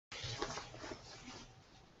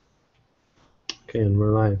Okay, and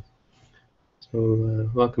we're live. So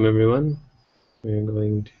welcome everyone. We're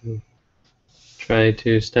going to try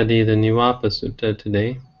to study the Niwapa Sutta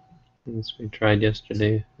today, as we tried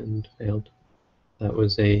yesterday and failed. That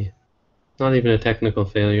was not even a technical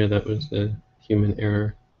failure, that was a human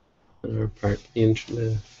error on our part.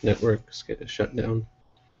 The networks get shut down.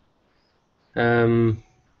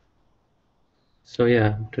 So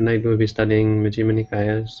yeah, tonight we'll be studying Majjhima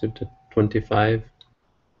Nikaya Sutta 25,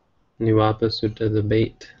 Niwapa Sutta, the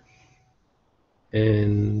bait.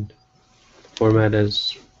 And the format,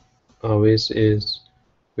 as always, is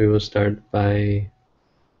we will start by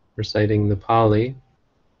reciting the Pali,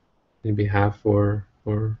 maybe half or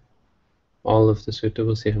all of the sutta.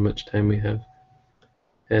 We'll see how much time we have.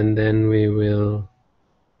 And then we will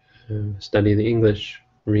study the English,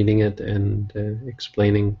 reading it and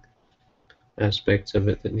explaining aspects of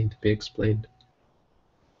it that need to be explained.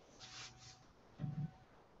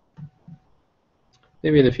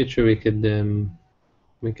 Maybe in the future we could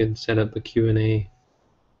set up a Q&A,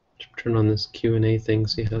 turn on this Q&A thing,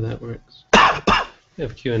 see how that works. We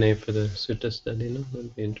have Q&A for the sutta study, no?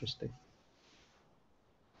 That'd be interesting.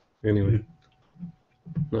 Anyway,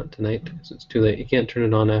 not tonight because it's too late. You can't turn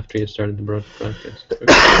it on after you started the broadcast.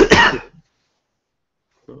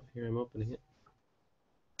 Oh, here I'm opening it.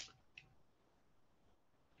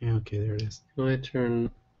 Yeah, okay, there it is. So I turn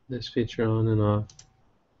this feature on and off.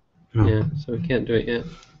 Oh. Yeah, so we can't do it yet.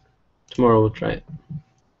 Tomorrow we'll try it.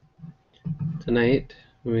 Tonight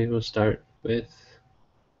we will start with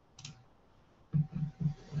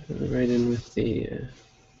right in with the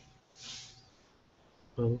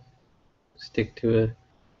well, stick to a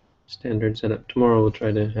standard setup. Tomorrow we'll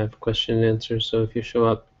try to have question and answers. So if you show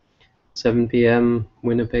up 7 p.m.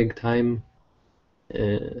 Winnipeg time,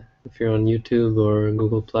 if you're on YouTube or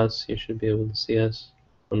Google Plus, you should be able to see us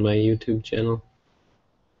on my YouTube channel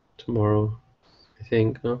tomorrow. I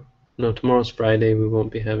think no, tomorrow's Friday. We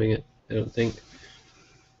won't be having it, I don't think.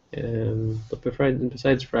 But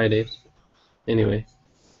besides Fridays, anyway.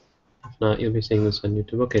 If not, you'll be seeing this on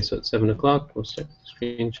YouTube. Okay, so it's 7 o'clock. We'll start the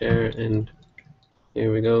screen share, and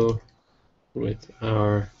here we go with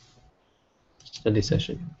our study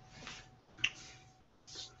session.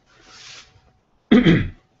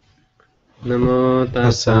 Namo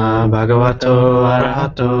tassa bhagavato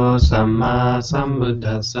arahato samma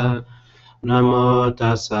sambuddhassa. Namo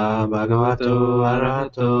tassa bhagavato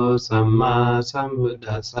arahato samma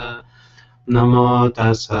sambuddhassa. Namo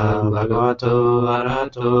tassa bhagavato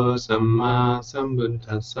arahato samma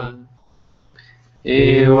sambuddhassa.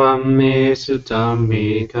 Evam me suttam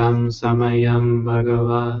ekam samayam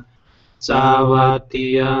bhagava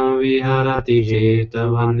Savatiyam viharati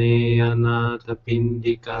jetavane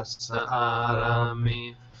anatapindikassa arame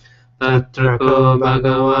Tatra ko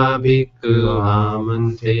bhagava bhikkhu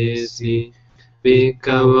amantesi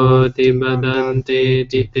Bhikkhavoti badante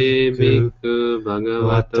tite bhikkhu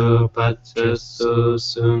bhagavato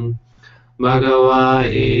paccasosum Bhagava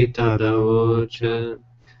etadavocha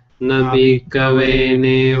Na bhikkave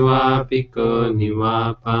nevapiko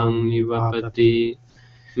nivapang nivapati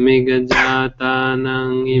Migajata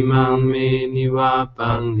imang me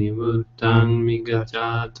nivapang nivuttang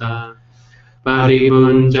migajata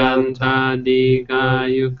Paribunjanta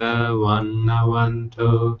dikayuka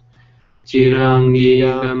vannavanto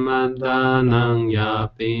Chirangiya madanang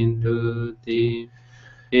yapinduti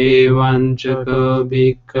Evanchako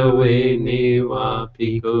bhikkave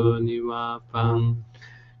nivapiko nivapang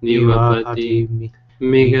nivapati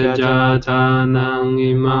Migajatanang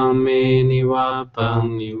imang me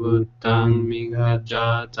nivapang nivuttang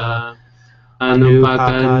migajata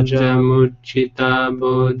Anupakajja muccita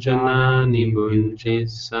bhojana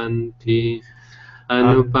nibunjisanti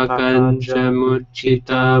Anupakajja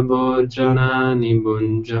muccita bhojana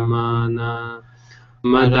nibunjamana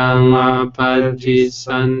Madang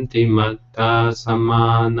apajjisanti matta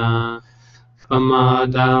samana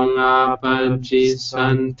Pamadang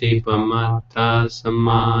apajjisanti pamatta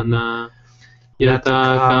samana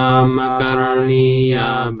Yata kama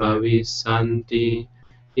karaniya bhavisanti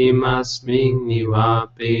Imasming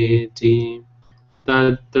nivapeti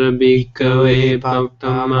Tatra bhikkave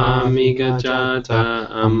bhaktamamigajata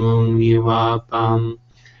amung nivapam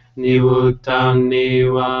Nivuttang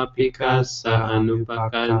nivapikassa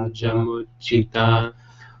anupakajja muccita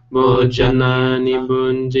Bhojana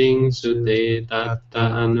nibunjing sute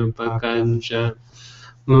tatta anupakajja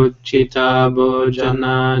Muccita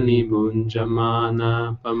bhojana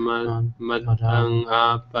nibunjamana pamadang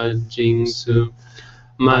apajjingsu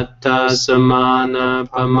Matta samana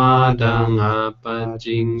pamadang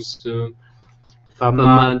apajjingsu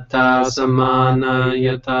Pamatta samana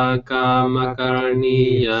yata kama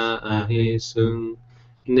karaniya ahesun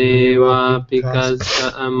neva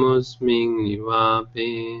pikasa amusming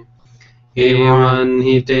nivape evan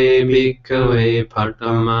hite bhikkhave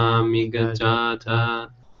patama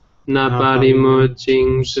migajata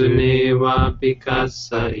naparimuching suneva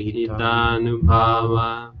pikasa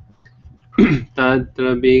idanubhava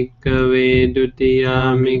Tatra bhikkhave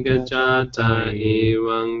dutiya migajata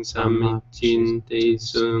evang samiccinte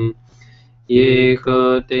sun ye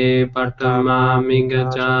kote patama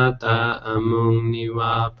migajata amung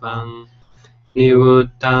nivapang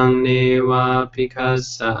nivuttang neva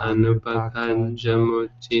pikasa anupakanja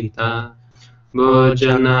muccita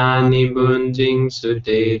bhojanani bunjing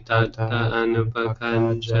sute tatta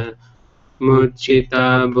anupakanja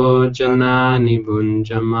Muccita bhojanani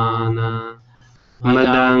bunjamana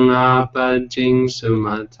Madang apajing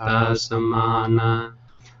sumatta samana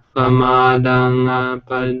Pamadang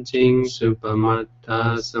apajing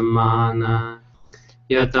supamatta samana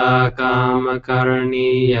Yata kama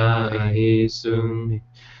karaniya ahisun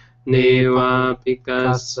Neva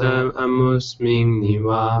pikasa amusming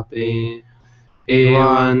nivape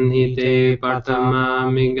Evan hite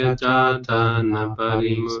patama migajata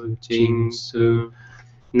naparimuchingsu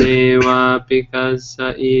Neva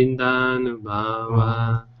pikasa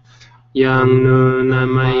idanubhava Yang nu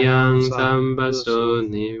namayang sambaso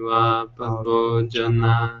neva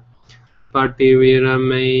pabojana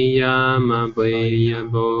Pativiramaya mabhaya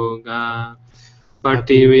boga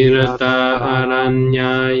Pativirata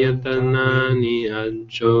aranya yatanani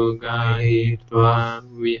ajoga hitva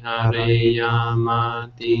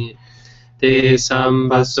vihareyamati Te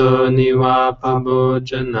sambaso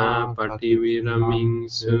nivapabojana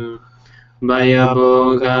pativiramingsu Bhaya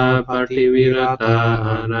boga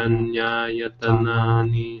pativirata aranya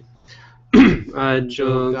yatanani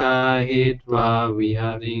ajoga hitva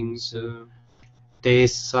viharingsu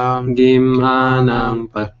Tesam Gimhanang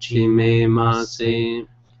pachime mase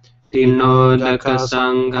Tinodaka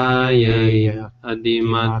sanghaya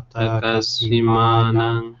adimattaka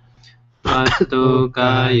simanang Patto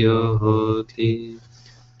kayo hoti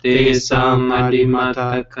Tesam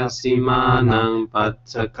adimattaka simanang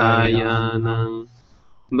patsakayanang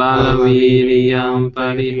Balaviriyam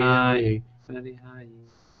parihai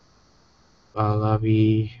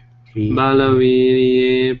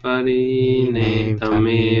Balaviriye parine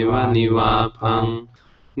tameva nivapang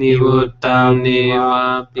Nivuttam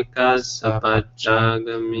neva pikasa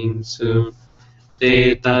paccāgamīnsu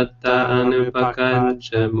Te tatta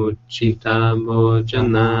anupakacca muccita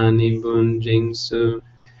bhojanani bunjingsu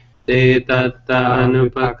Te tatta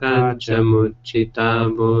anupakacca muccita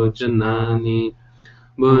bhojanani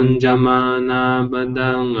Bunjamana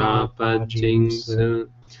badang apajjingsu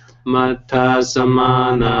Matta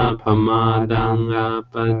samana pamadang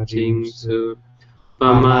apajjingsu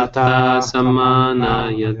Pamatta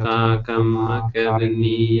samana yata kamma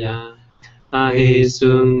karaniya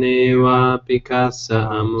Ahesun neva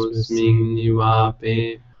pikasa amusming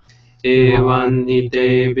nivape Evan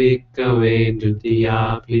hite bhikkhave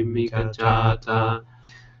dutiya pimikajata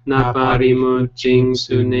Naparimuching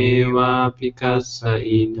suneva pikasa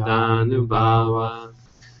idanubhava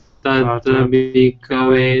Tatra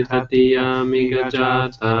bhikkhave tatiya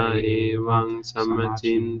migajata evang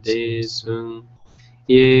samacinte sun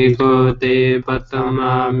Ye kote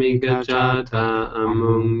patama migajata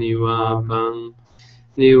amung nivapang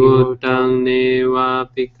Nivuttang neva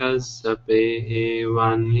pikasape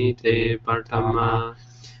evan hite patama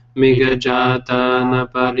Migajata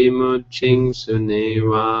naparimuching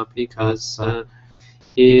suneva pikasa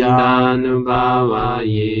Idanubhava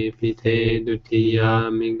ye pite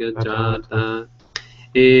dutiya migajata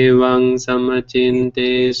Evang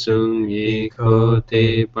samacinte sung ye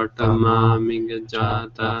kote patama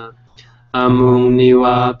migajata Amung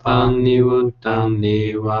nivapang nivuttang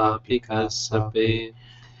neva pikasape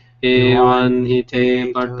Evan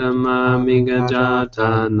hite patama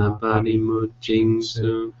migajata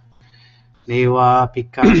naparimuchingsu Neva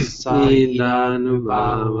pikasa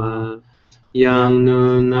Idanubhava Yang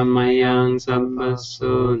nu namayang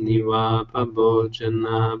sabbaso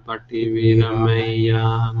nivapabojana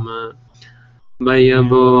pativirameyama Bhaya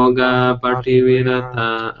boga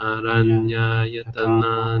pativirata aranya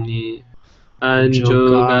yatanani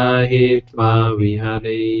Ajoga hitva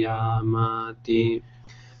vihareyamati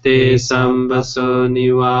Te sambaso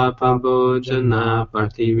nivapabojana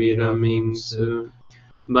pativiramingsu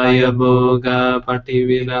Bhaya boga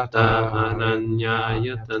pativirata aranya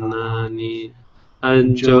yatanani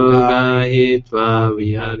Ajoga hitva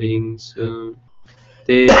viharingsu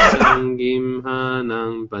Te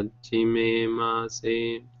sangimhanang pachime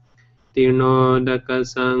mase ติโนดก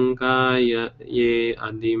สังกายะเยอ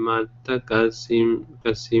ดิมัตตก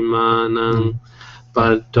สิมานังปั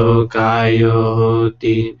ตโตกายโยโห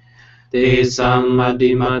ติเตสังอ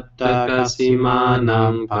ดิมัตตกสิมานั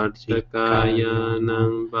งปัตตกายานั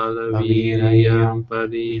งบาลวีริยังป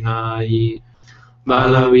ริหายิบา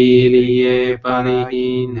ลวีริเยปริหิ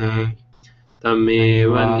เนตเม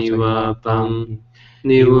วะนิวาปัง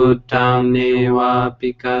นิวุตตังเนวาปิ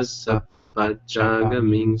กัสสะปัจจาก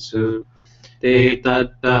มิงสุเตตัต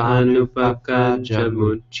ตะอนุปกัจจมุ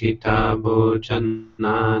จฉิตาโภชน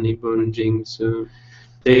านิปุญญิงสุ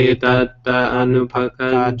เตตัตตะอนุป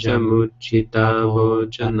กัจจมุจฉิตาโภ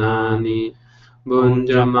ชนานิบุญ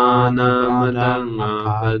จมานามดังอา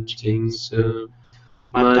ภัจจิงสุ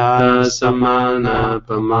มัตตาสมานาป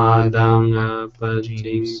มาดังอาภัจ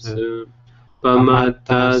จิงสุปมัตต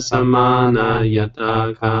าสมานายตา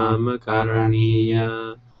คามการณียา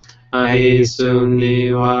อหิสุนิ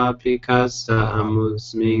วาปิคัสสะอมุส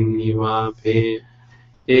มิงนิวาเพ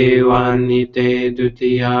เอวันนิเตดุ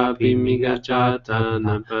ติยาปิมิกจาตาน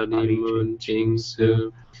าปริมุนจิงสุ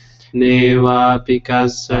เนวาปิคั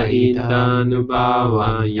สสะอิตานุบาว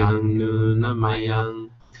ายังนุนมยัง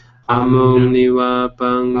อมุงนิวา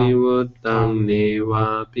ปังนิวุตตังเนวา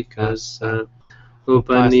ปิคัสสะอุป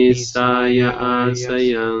นิสายอาส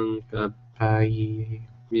ยังกัปปาย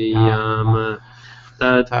วิยามะ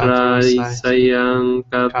ตัตราอิสยัง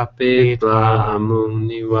กัปเปตวาอมุง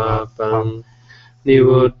นิวาปังนิ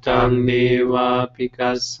วุตตังเนวาปิ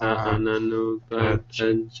กัสสะอนันุปัจจ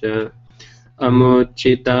จะอมุจ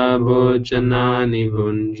ฉิตาโภชนานิบุ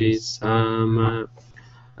ญจิสามะ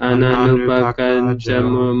อนันุปกัจจ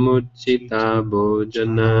มุจฉิตาโภช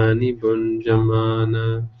นานิบุญจมานะ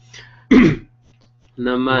น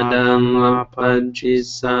ามาดังวัปปัจจิ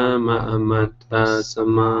สามะอมัตตาส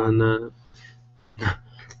มานะ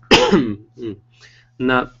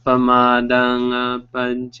นัปปมาดังอปั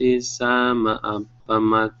จจิสามะอัปป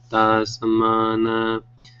มัตตาสมานะ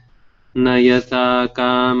นายตาก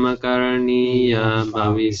ามการณียาภ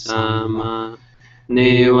วิสามะเน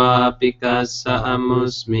วาปิกัสสะอมุ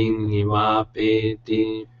สมิงนิวาเปติ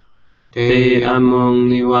เตอมุง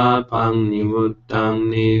นิวาปังนิวุตตัง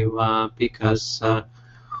เนวาปิกัสสะ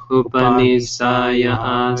อุปนิสายอ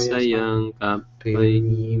าสยังกัปเป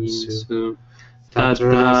ยิสุตัต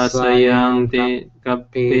ราสยังเตกัป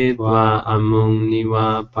เปตวาอมุงนิวา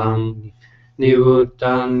ปังนิวุต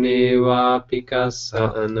ตังเนวาปิกัสสะ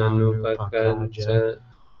อนันุปกัจจะ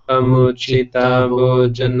อมุจฉิตาโภ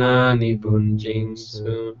ชนานิบุญญิง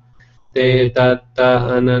สุเตตัตตะ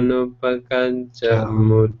อนันุปกัจจะอ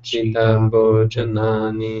มุจฉิตาโภชนา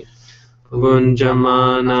นิบุญจมา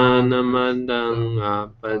นานามัดดังอา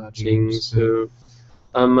ปัจจิงสุ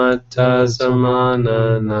อมัตตาสมานา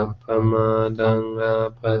นัปปมาดังอา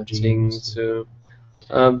ปัจจิงสุ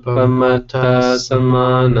อัปปมัตตาสมา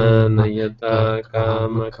นานายตากา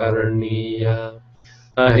มการณียา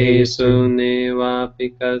อหิสุเนวาปิ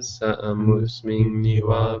กัสสะอมุสมิงนิว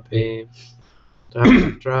าเพตั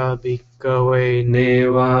ตราภิกขเวเน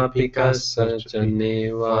วาปิกัสสะจะเน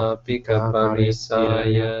วาปิกปริสา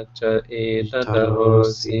ยะจะเอตตะโห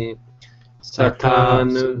สิสัทธา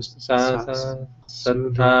นุสัท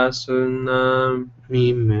ธาสุนามิ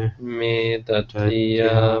เมตัตติย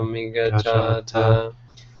ามิกจาทา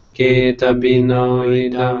เกตบิโน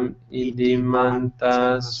อิดิมันตา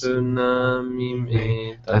สุนามิเม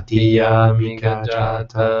ตัตติยามิกจา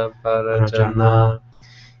ทาปรจนา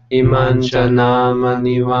อิมันชนาม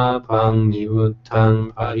นิวาปังนิวุตตัง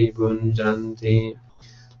ปริบุญจันติ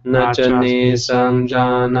นาจเนสังจา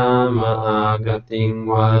นามะอากติง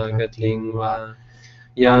วากติงวา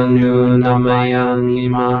ยังนูนามายังอิ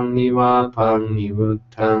มังนิวาปังนิวุต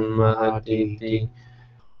ตังมหติติ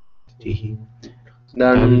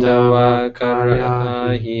ดันดาวาการา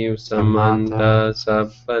หิวสมันตาสัพ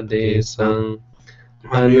พเดสัง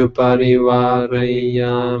อนุปริวารย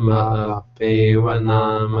ามะเปวานา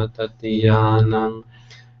มตติยานัง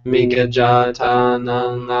มิกจาทานั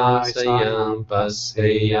งอาสยังปัสเส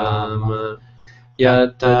ยามะยัต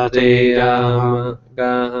ตเตยามะ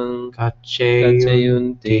กังกัจเจกัจจยุน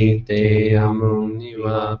ติเตอมุงนิว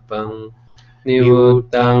าปังนิวุต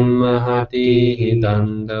ตังมหติหิดัน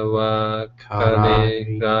ดาวาคาเร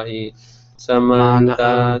กาหิสมันต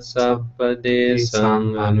าสัพพเดสัง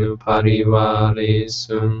อนุปริวาเร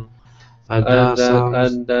สุอัด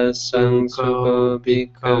ดัสสังโฆภิก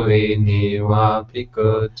ขเวเนวาภิกข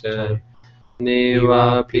เจเนวา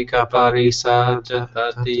ภิกขปริสัจตั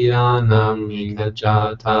ตติยานังมิกจา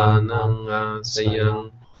ทานังอาสยัง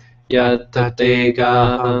ยัตตเตกา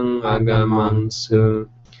หังอากมังสุ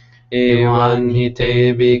เอวันหิเต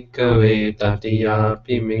ภิกขเวตัตติยา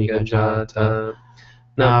ปิมิกจาทา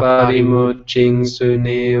na parimuching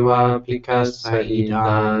suneva pikassa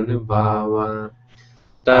idanubhava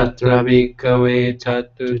tatra bhikkhave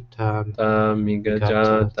chatutta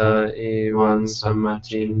migajata evaṁ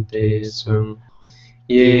samachinte sum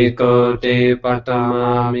ye kote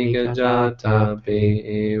patama migajata pe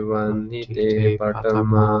evaṁ nite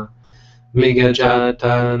patama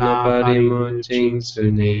migajata na parimuching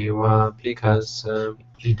suneva pikassa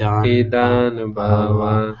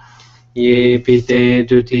idanubhava ye pite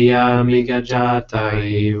dutiya migajata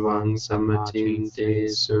evaṁ samachinte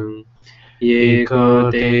sum ye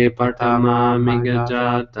kote patama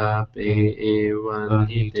migajata pe evaṁ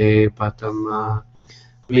hite patama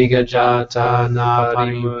migajata na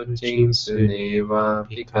parimuching suneva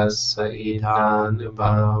pikassa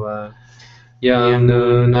idanubhava yang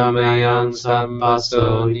nu namayang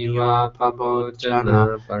sambaso niva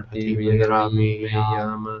pabojana pativirami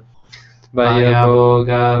yama Vaya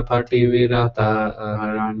boga pativirata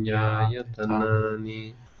aranya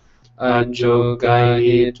yatanani ajoga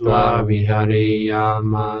hitva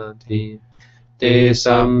vihariyamati te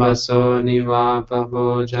sambaso nivapa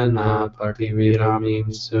bojana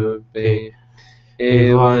pativiramim supe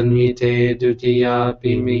evan hite dutiya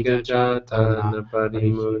pimigajata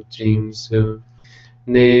naparimuchim su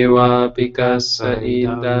neva pikassa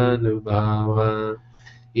idanubhava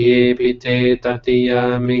ye pite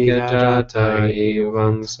tatiya migajata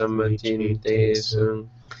evaṁ samachinte sum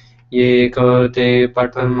ye kote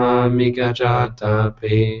patama migajata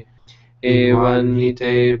pe evaṁ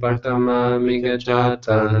hite patama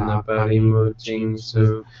migajata na parimuching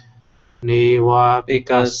su neva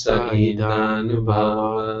pikassa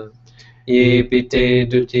idanubhava ye pite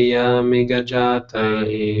dutiya migajata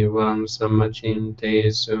evaṁ samachinte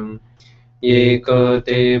sum ye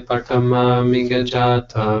kote patama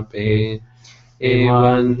migajata pe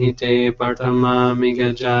evaṁ hite patama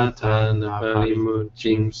migajata na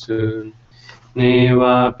parimuching sun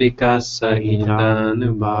neva pikassa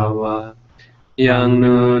idanubhava yang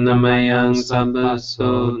nu namayang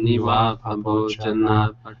sabbaso niva pabojana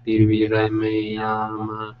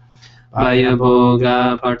pativirameyama vaya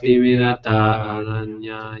boga pativirata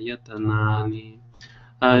aranya yatanani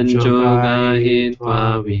anjoga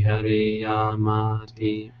hitva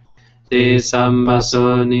vihariyamati te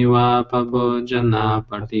sambaso niva pabojana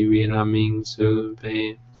pativiraming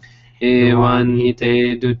supe evaṁ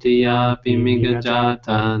hite dutiya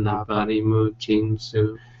pimigajata na parimuching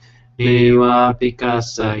su neva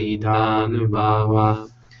pikassa idanubhava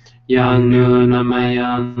yang nu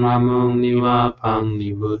namayang mamung nivapang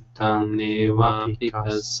nivuttam neva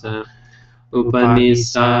pikassa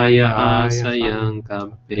upanisaya asayang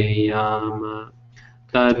kapeyama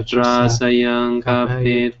tatra sayang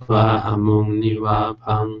kapetva amung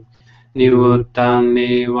nivapang nivuttam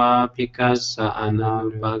neva pikassa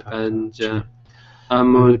anupakanja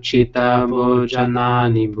amuchita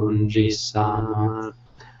bojanani bunjisama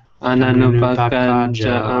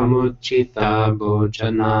ananupakanja amuchita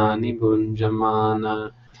bojanani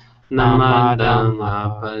bunjamana namadang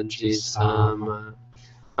apajisama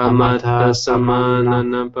Amata samana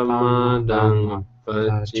napamadang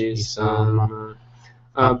apajisama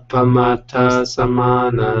Appamata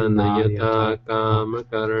samana nayata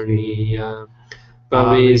kamakaraniya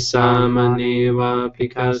Pavisama neva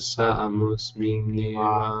pikassa amusming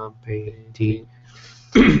neva peti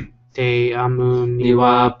Te amum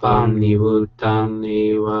Nivapam nivuttam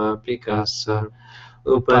neva pikassa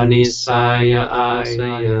Upanisaya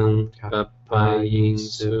asayang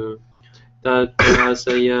kapayingsu Tatra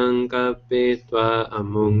sayang kapetva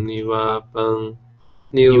amung nivapang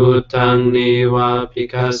Nivutang neva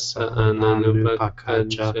pikassa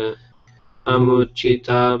ananupakanja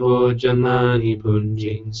Amuchita bojanani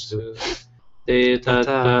bunjinsu Te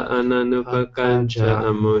tata ananupakanja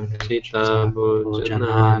amuchita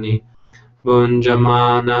bojanani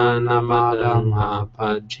Bunjamana namadang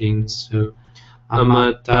apajinsu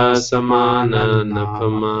Amata samana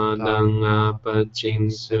napamadang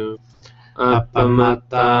apajinsu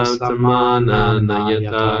Appamata samana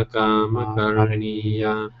nayata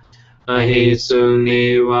kamakaraniya Ahesu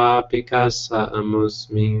neva pikassa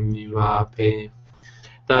amusming nivape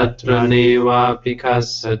Tatra neva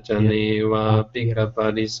pikassa janeva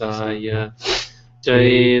pikaparisaya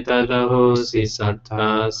Jai tadahosi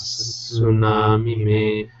satta tsunami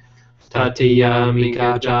me Tatiya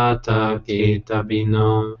migajata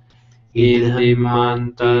ketabino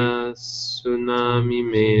Ilhimanta tsunami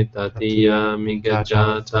me tatiya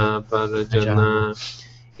migajata parajana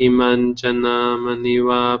Imanchana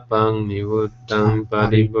manivapang nivuttang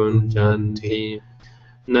paribunjanti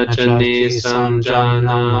Nachane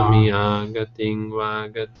samjanami agating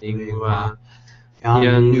va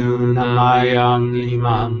yang nunamayang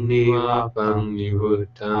imam nivapang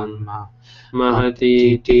nivutam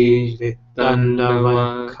mahati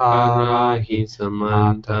dandavakarahi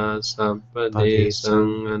samanta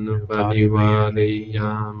sabpadesang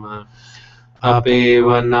anuparivareyama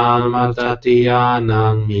apeva nama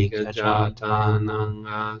tatiyanang migajatanang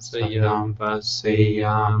asayam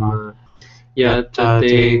paseyama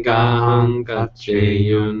yatate gahang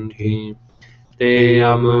gaccheyunhi te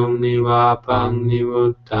amung nivapang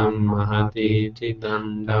nivuttam mahati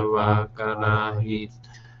dandavakarahi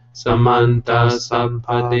samanta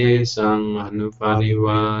sabpadesang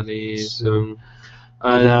anuparivaresum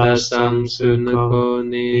adasam sunako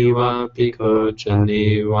neva piko cha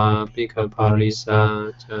neva pika parisa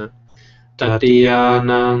cha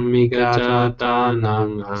tatiyanam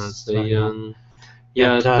migajatanang asayang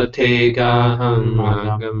yatate gaham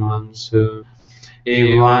agamangsu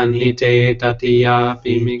evan hite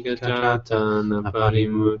tatiyapi migajatana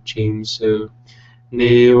parimuchimsu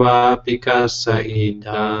neva pikasa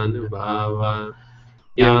idanubhava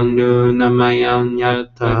yang nunamayang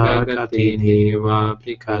yatagati neva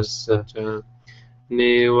pikasa cha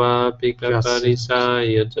neva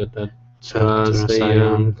pikaparisaya cha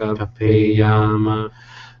tatrasayang kapeyama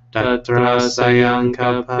tatrasayang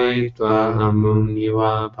kapetva amung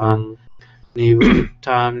nivapang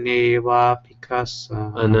nivuttam neva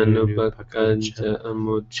pikasa ananupakanja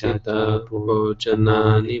amucita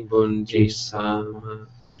bhojanani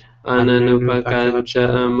bunjisama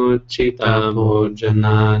ananupakanja amucita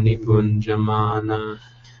bhojanani bunjamana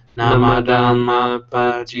namadama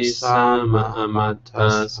pajisama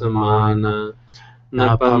amatha samana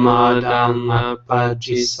napamadama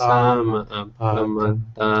pajisama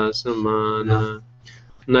apamatta samana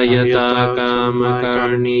nayata kama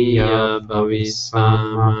karniya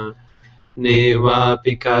bhavisama neva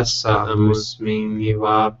pikasa amusmin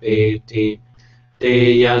nivapeti te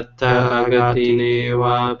yatta agati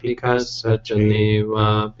neva pikasa cha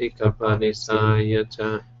neva pikaparisaya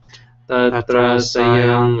cha tatra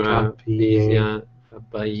sayang apiyya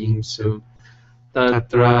apayingsu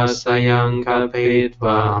tatra sayang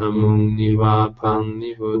kapetva amung nivapang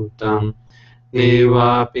nivuttam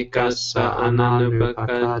neva pikasa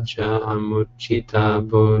ananupakaja amucita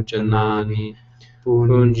bhojanani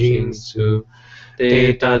punjingsu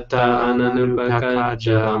te tata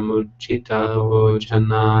ananupakaja amucita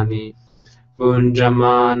bhojanani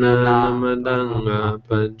punjamana namadanga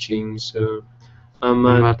pajingsu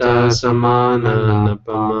amata samana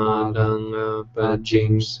napamadanga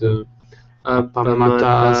pajingsu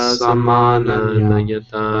apamata samana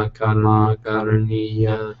nayata karma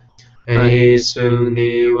karniya ahesu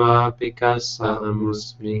neva pikasa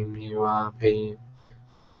amusmin nivape.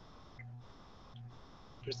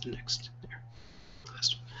 Where's the next? There.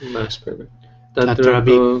 Last paragraph. Tatra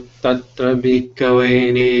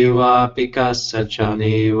bhikkhave neva pikasa cha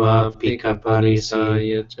neva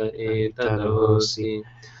pikaparisaya cha etadahosi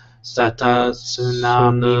sata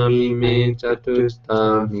tsunami me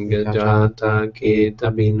chatusta migajata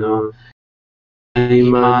ketabino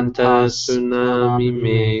imanta tsunami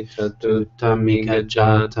me chatuta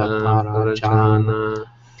migajata parajana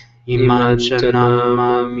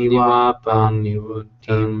imanchana mivapang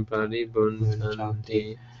nivuttam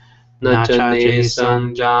paribuntanti nachane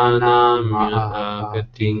sanjanamya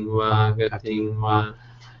agating va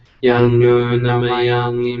yang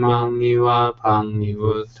nunamayang imang nivapang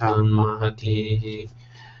nivuttam mahatihi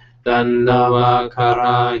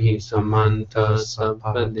dandavakarahi samanta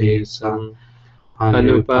sabpadesang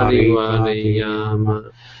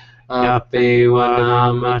anuparivareyama apeva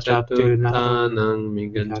nama chaturtanang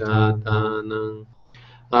migajatanang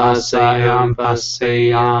asayam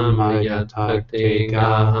paseyama yathakte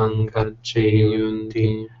gahang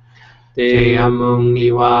gaccheyunti te amung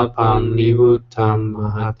nivapang nivuttam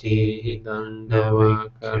mahati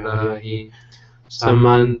dandavakarahi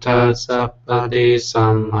samanta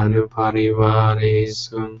sabpadesang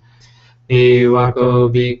anuparivaresum nivako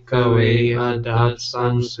bhikkhave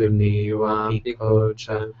adasang suniva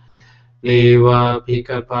bhikhocha neva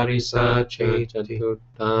pikaparisa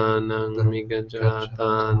chaturtanang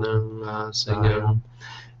migajatanang asayam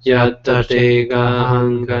yatate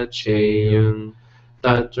gahang gaccheyung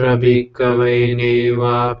tatra bhikkhave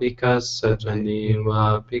neva pikasa cha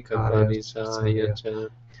neva pikaparisaya cha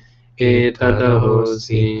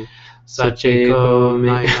etadahosi sacheko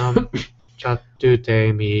mayam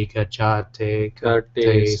chatute migajate karte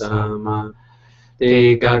sama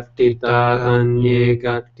te gattita anye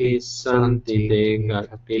gatti santi te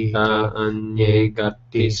gattita anye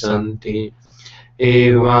gatti santi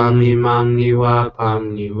evam imam nivapam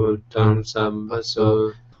nivuttam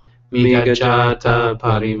sabbaso Migajata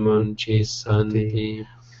parimunchi santi.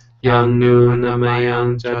 Yang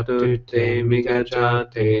nunamayang chatute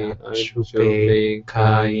migajate ashupe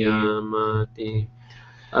kayamati.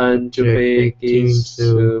 Ajupe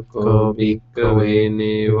kisu ko bhikkhave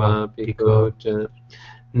neva pikocha.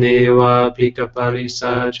 Neva pika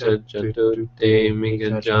parisa chatute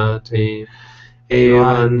migajate.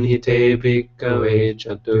 Evan hite bhikkhave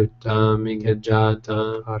chatutta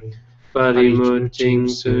migajata. Parimuching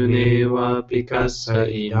suneva pikasa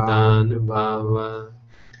idanubhava.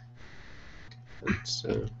 That's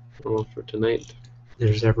all for tonight. If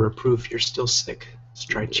there's ever a proof you're still sick, let's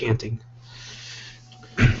try chanting.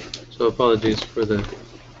 So apologies for the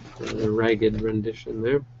ragged rendition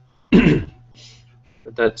there.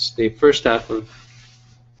 But that's the first half of,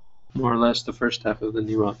 more or less the first half of the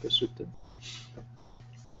Nivapa Sutta.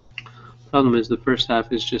 Problem is the first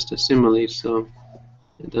half is just a simile, so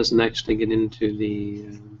it doesn't actually get into the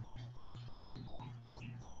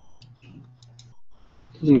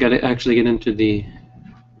actually get into the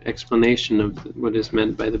explanation of what is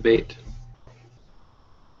meant by the bait.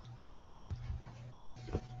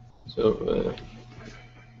 So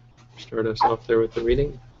start us off there with the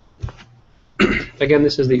reading. Again,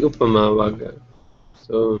 this is the Upama Vagga.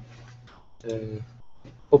 So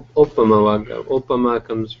Upama Vagga. Upama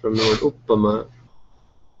comes from the word Upama.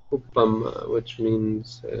 Upama, which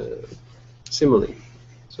means simile.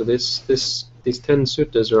 So these 10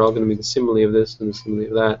 suttas are all going to be the simile of this and the simile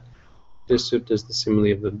of that. This sutta is the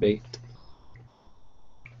simile of the bait.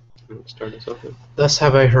 Let's start us off with. Thus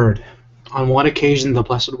have I heard. On one occasion, the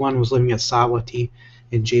Blessed One was living at Savatthi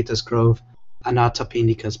in Jeta's Grove,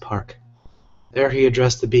 Anathapindika's park. There he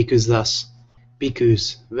addressed the bhikkhus thus.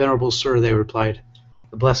 Bhikkhus, venerable sir, they replied.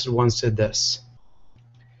 The Blessed One said this.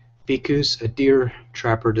 Bhikkhus, a deer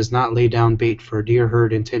trapper does not lay down bait for a deer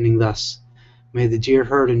herd, intending thus. May the deer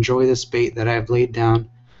herd enjoy this bait that I have laid down,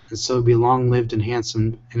 and so be long-lived and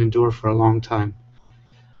handsome, and endure for a long time.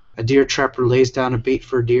 A deer trapper lays down a bait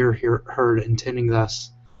for a deer herd, intending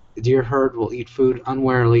thus. The deer herd will eat food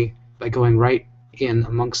unwarily by going right in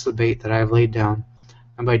amongst the bait that I have laid down,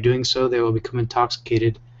 and by doing so they will become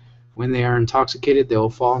intoxicated. When they are intoxicated, they will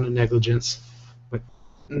fall into negligence.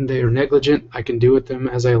 When they are negligent, I can do with them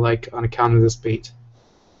as I like on account of this bait.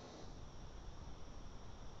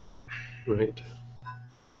 Right.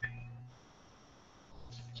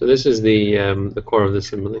 So this is the core of the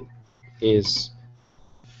simile. Is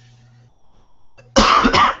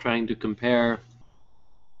trying to compare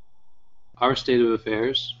our state of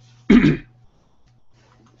affairs,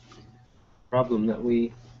 problem that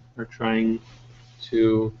we are trying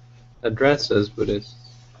to address as Buddhists,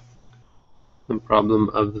 the problem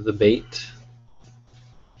of the bait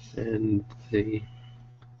and the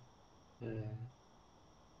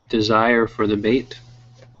desire for the bait,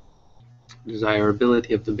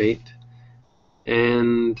 desirability of the bait,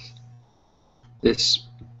 and this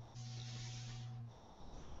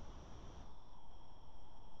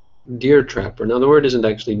deer trapper. Now the word isn't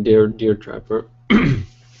actually deer trapper.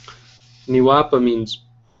 Niwapa means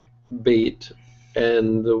bait,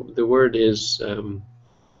 and the word is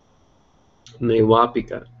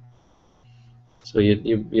Niwapika. So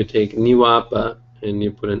you take Niwapa and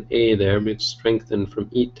you put an A there, but it's strengthened from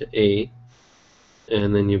E to A,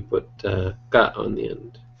 and then you put Ka on the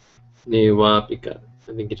end. Niwapika.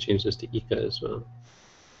 I think it changes to Ika as well.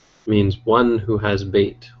 It means one who has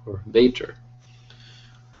bait, or baiter.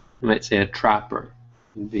 You might say a trapper.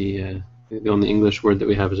 The only English word that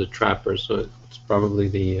we have is a trapper, so it's probably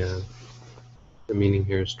the meaning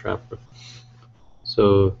here is trapper.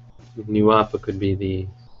 So Niwapa could be the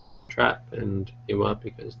trap, and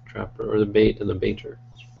Niwapika is the trapper, or the bait and the baiter.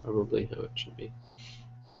 That's probably how it should be.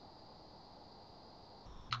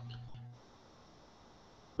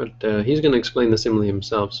 But he's going to explain the simile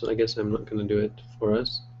himself, so I guess I'm not going to do it for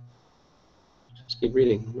us. Just keep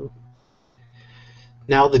reading. No?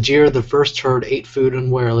 Now the deer of the first herd ate food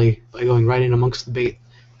unwarily by going right in amongst the bait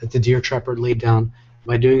that the deer trapper laid down.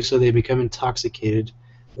 By doing so they become intoxicated.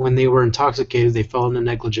 When they were intoxicated they fell into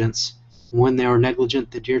negligence. When they were negligent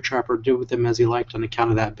the deer trapper did with them as he liked on account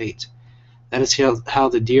of that bait. That is how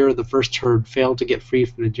the deer of the first herd failed to get free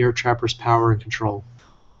from the deer trapper's power and control.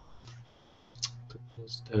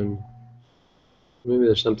 Maybe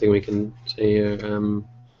there's something we can say here.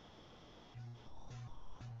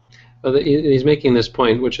 Well, he's making this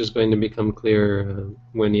point, which is going to become clear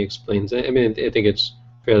when he explains it. I mean, I think it's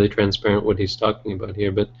fairly transparent what he's talking about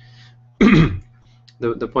here, but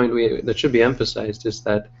the point that should be emphasized is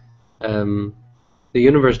that the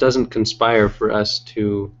universe doesn't conspire for us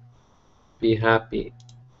to be happy,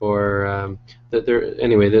 or that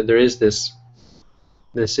there is this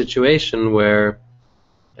the situation where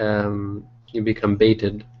you become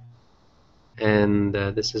baited, and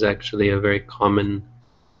this is actually a very common,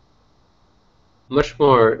 much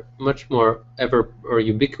more ever or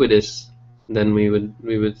ubiquitous than we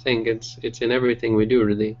would think. It's in everything we do,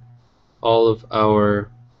 really. All of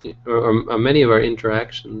our or many of our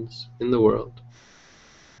interactions in the world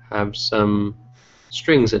have some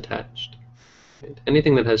strings attached. Right?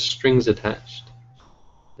 Anything that has strings attached,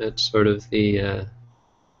 that's sort of the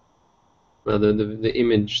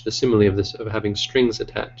image, the simile of this, of having strings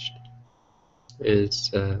attached,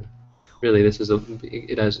 is really, this is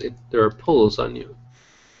there are pulls on you.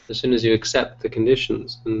 As soon as you accept the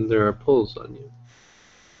conditions, then there are pulls on you.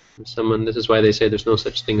 And this is why they say there's no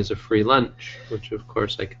such thing as a free lunch, which of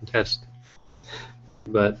course I contest.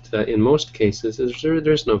 But in most cases,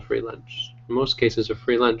 there's no free lunch. In most cases, a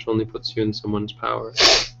free lunch only puts you in someone's power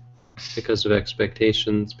because of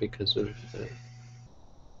expectations, because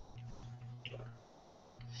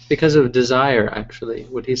of desire, actually.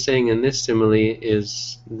 What he's saying in this simile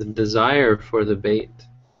is the desire for the bait,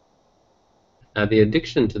 the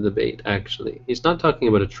addiction to the bait, actually. He's not talking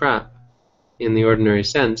about a trap in the ordinary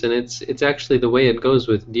sense, and it's actually the way it goes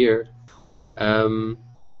with deer.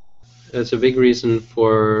 It's a big reason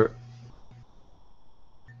for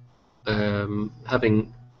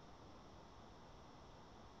having...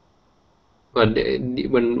 When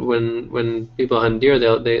people hunt deer,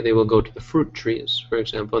 they will go to the fruit trees, for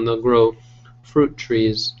example, and they'll grow fruit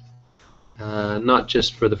trees, not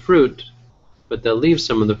just for the fruit, but they'll leave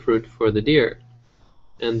some of the fruit for the deer.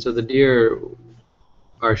 And so the deer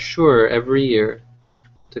are sure every year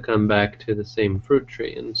to come back to the same fruit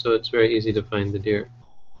tree, and so it's very easy to find the deer.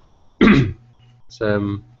 I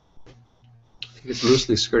think it's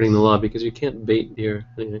loosely skirting the law because you can't bait deer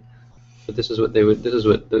anyway. But this is what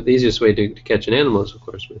the easiest way to catch an animal is, of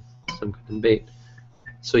course, with some kind of bait.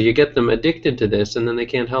 So you get them addicted to this, and then they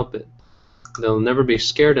can't help it. They'll never be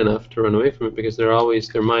scared enough to run away from it because their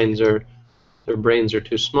brains are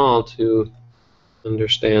too small to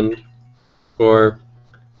understand. Or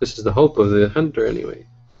this is the hope of the hunter anyway.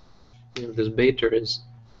 This baiter, his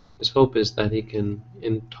hope is that he can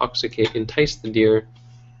entice the deer,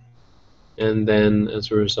 and then, as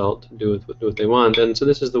a result, do what they want. And so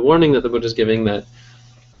this is the warning that the Buddha is giving, that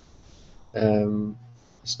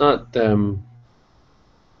it's not that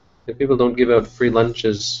people don't give out free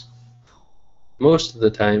lunches most of the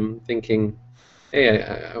time thinking, hey,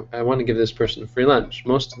 I want to give this person a free lunch.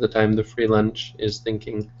 Most of the time the free lunch is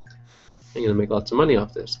thinking, I'm going to make lots of money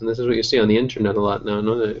off this. And this is what you see on the internet a lot now.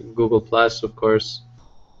 No, the Google Plus, of course.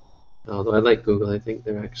 Although I like Google, I think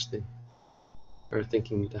they're actually are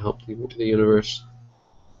thinking to help the universe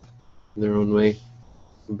in their own way.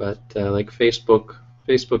 But like Facebook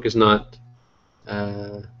is not,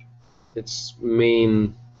 its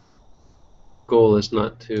main goal is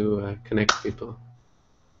not to connect people.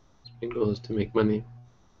 Its main goal is to make money.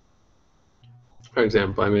 For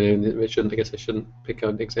example, I mean, I guess I shouldn't pick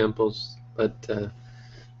out examples, but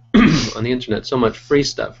on the internet, so much free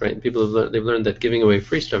stuff, right? People they've learned that giving away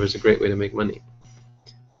free stuff is a great way to make money,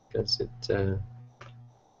 because it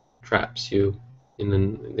traps you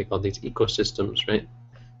in they call these ecosystems, right?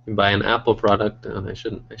 You buy an Apple product, and I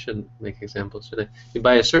shouldn't make examples, should I? You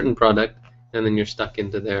buy a certain product, and then you're stuck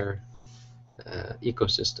into their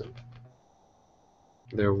ecosystem,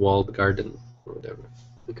 their walled garden, or whatever.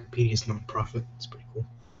 Wikipedia's non-profit. It's pretty cool.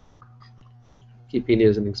 Wikipedia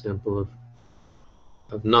is an example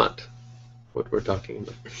of not what we're talking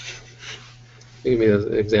about. Give me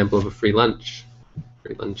an example of a free lunch.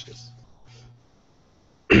 Free lunches.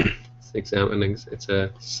 It's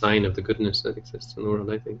a sign of the goodness that exists in the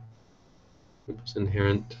world, I think. It's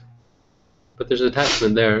inherent. But there's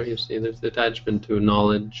attachment there, you see. There's the attachment to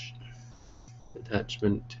knowledge,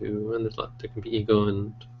 attachment to, and there can be ego,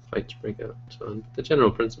 and fights break out, and so on. The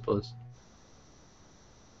general principle is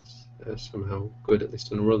somehow good, at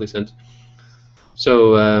least in a worldly sense.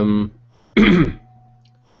 So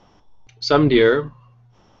some deer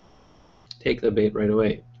take the bait right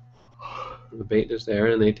away. The bait is there,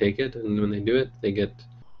 and they take it, and when they do it, they get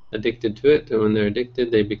addicted to it, and when they're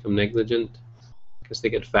addicted, they become negligent, because they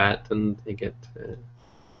get fat, and they get,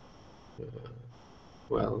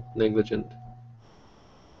 negligent,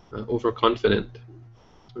 overconfident,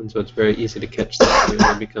 and so it's very easy to catch them.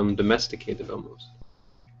 They become domesticated almost.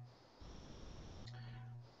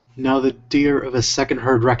 Now the deer of a second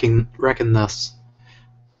herd reckon thus.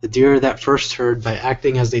 The deer of that first herd, by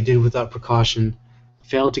acting as they did without precaution,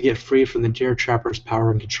 failed to get free from the deer trapper's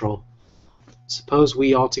power and control. Suppose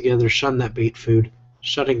we altogether shun that bait food,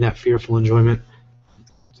 shunning that fearful enjoyment.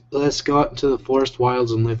 Let us go out into the forest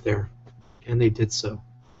wilds and live there. And they did so.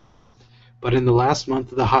 But in the last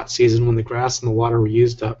month of the hot season, when the grass and the water were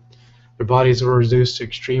used up, their bodies were reduced to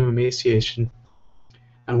extreme emaciation,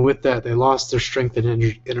 and with that they lost their strength and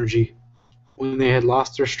energy. When they had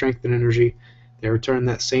lost their strength and energy, they returned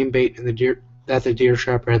that same bait that the deer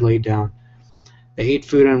trapper had laid down. They ate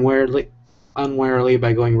food unwarily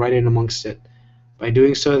by going right in amongst it. By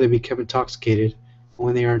doing so, they became intoxicated. And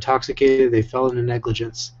when they were intoxicated, they fell into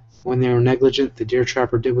negligence. When they were negligent, the deer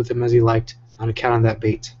trapper did with them as he liked, on account of that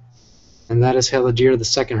bait. And that is how the deer of the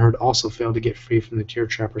second herd also failed to get free from the deer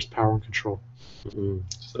trapper's power and control.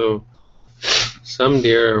 So, some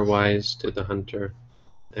deer are wise to the hunter,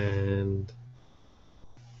 and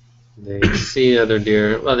they see other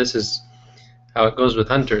deer. Well, this is how it goes with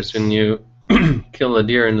hunters. When you kill a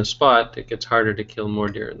deer in a spot, it gets harder to kill more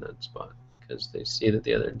deer in that spot, because they see that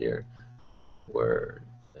the other deer were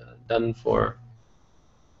done for,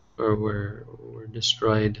 or were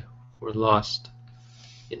destroyed, were lost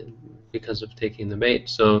because of taking the bait.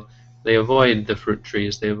 So they avoid the fruit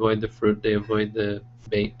trees, they avoid the fruit, they avoid the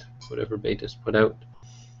bait, whatever bait is put out.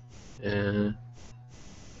 But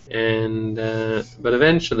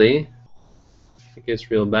eventually it gets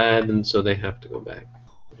real bad, and so they have to go back.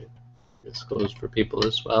 Right? This goes for people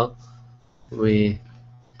as well. We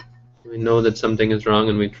know that something is wrong,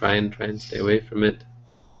 and we try and stay away from it.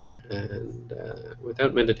 And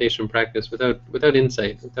without meditation practice, without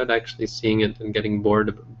insight, without actually seeing it and getting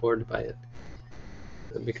bored by it,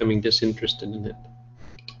 and becoming disinterested in it,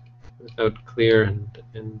 without clear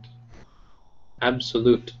and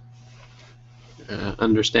absolute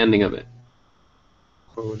understanding of it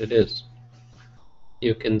for what it is,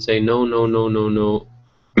 you can say no, no, no, no, no,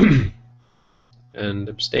 and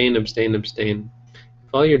abstain, abstain, abstain.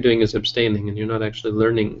 If all you're doing is abstaining and you're not actually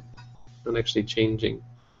learning, not actually changing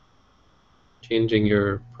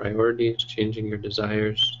your priorities, changing your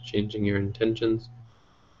desires, changing your intentions,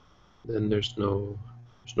 then there's no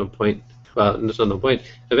point. Well, there's no point.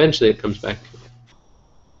 Eventually it comes back to you.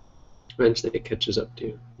 Eventually it catches up to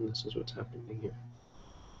you. And this is what's happening here.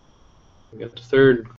 We got the third